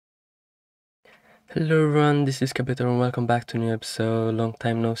Hello everyone, this is Caplitero and welcome back to a new episode. Long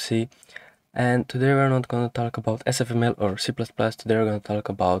time no see. And today we're not going to talk about SFML or C++. Today we're going to talk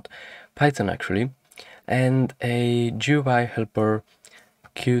about Python actually, and a GUI helper,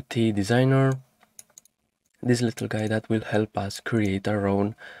 QT Designer. This little guy that will help us create our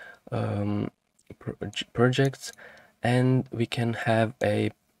own projects, and we can have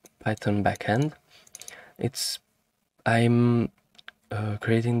a Python backend. I'm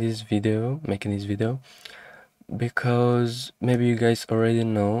making this video because maybe you guys already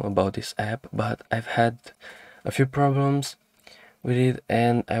know about this app, but I've had a few problems with it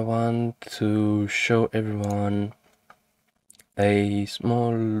and I want to show everyone a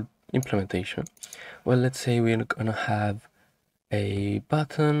small implementation. Well, let's say we're gonna have a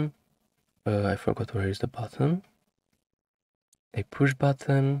button. I forgot where is the button. A push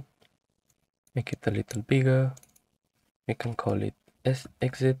button. Make it a little bigger. We can call it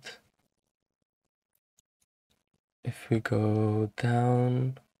exit. If we go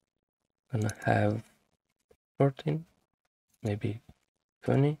down, gonna have 14, maybe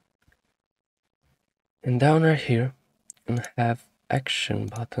 20. And down right here, and have action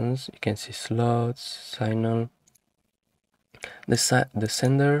buttons. You can see slots, signal. The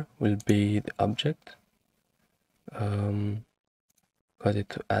sender will be the object. Got it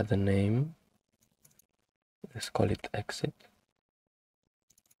to add a name. Let's call it exit.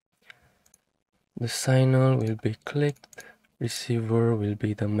 The signal will be clicked. Receiver will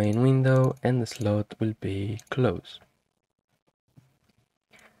be the main window, and the slot will be close.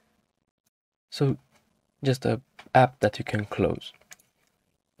 So just a app that you can close.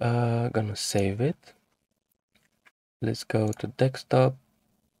 Gonna save it. Let's go to desktop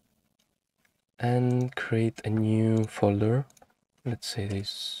and create a new folder. Let's say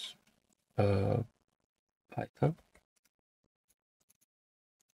this Python.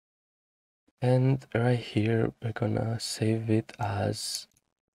 And right here, we're gonna save it as,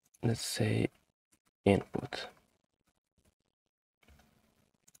 let's say, input.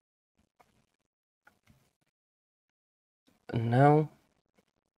 Now,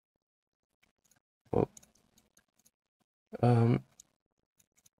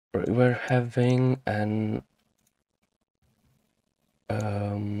 we're having an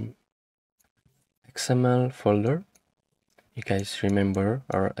XML folder. You guys remember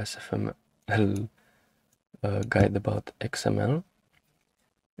our SFML guide about XML,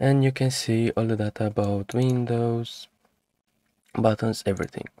 and you can see all the data about windows, buttons,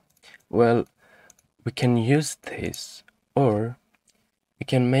 everything. Well, we can use this, or we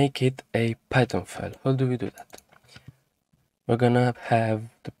can make it a Python file. How do we do that? We're gonna have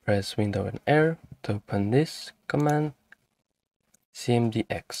to press window and R to open this command,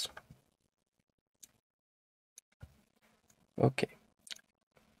 cmdx. Okay,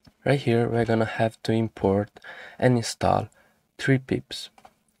 right here we're gonna have to import and install 3 pips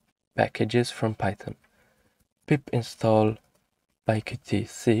packages from Python. Pip install PyQt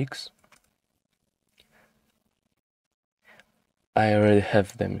 6. I already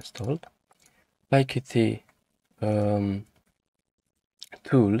have them installed. PyQt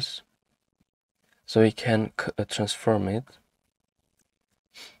tools, so we can transform it.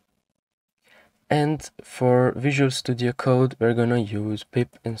 And for Visual Studio Code, we're gonna use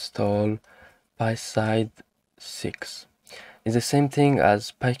pip install PySide 6. It's the same thing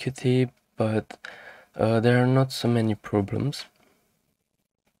as PyQt, but there are not so many problems.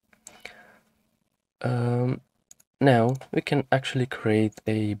 Now we can actually create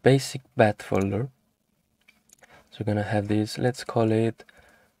a basic bat folder. So we're gonna have this, let's call it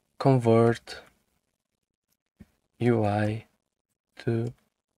convert UI to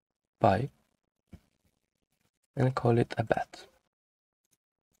Py, and call it a bat.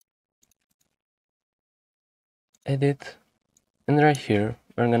 Edit, and right here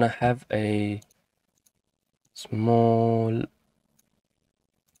we're gonna have a small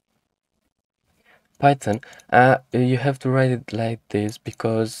Python. You have to write it like this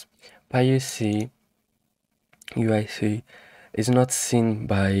because PyUC UIC is not seen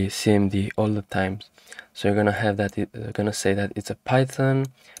by CMD all the times. So you're gonna have that. Gonna say that it's a Python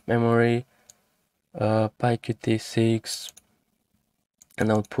memory, PyQt6, an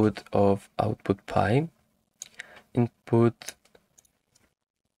output of output Py. Input,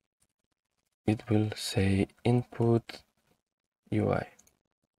 it will say input UI.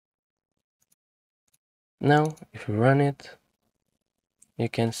 Now, if we run it, you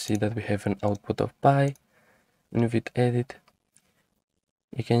can see that we have an output of Py, and if it edit,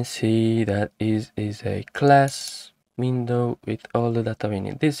 you can see that is a class window with all the data we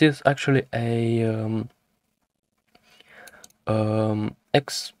need. This is actually a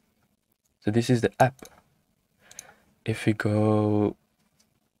So this is the app. If we go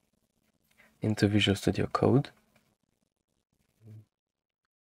into Visual Studio Code,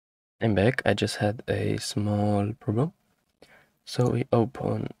 I'm back. I just had a small problem. So we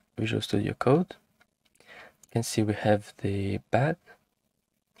open Visual Studio Code. You can see we have the path,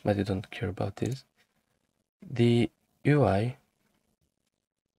 but you don't care about this. The UI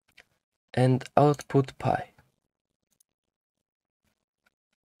and output Py.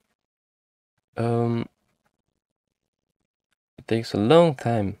 It takes a long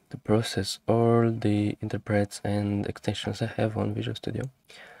time to process all the interprets and extensions I have on Visual Studio,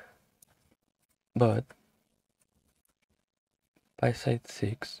 but PySite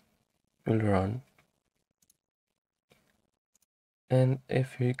 6 will run, and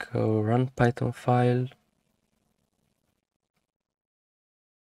if we go run Python file,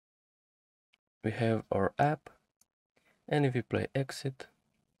 we have our app, and if we play exit,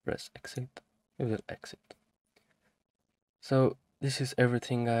 press exit, we will exit. So this is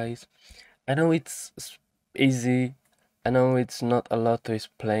everything, guys. I know it's easy, I know it's not a lot to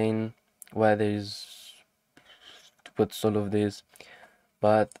explain why there is to put all of this,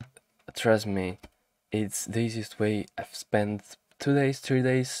 but trust me, it's the easiest way. I've spent 2 days, 3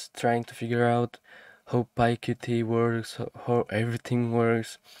 days trying to figure out how PyQt works, how everything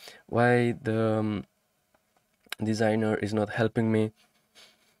works, why the designer is not helping me,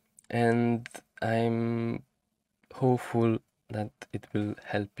 and I'm hopeful that it will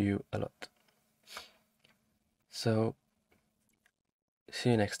help you a lot. So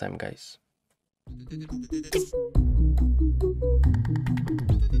see you next time, guys.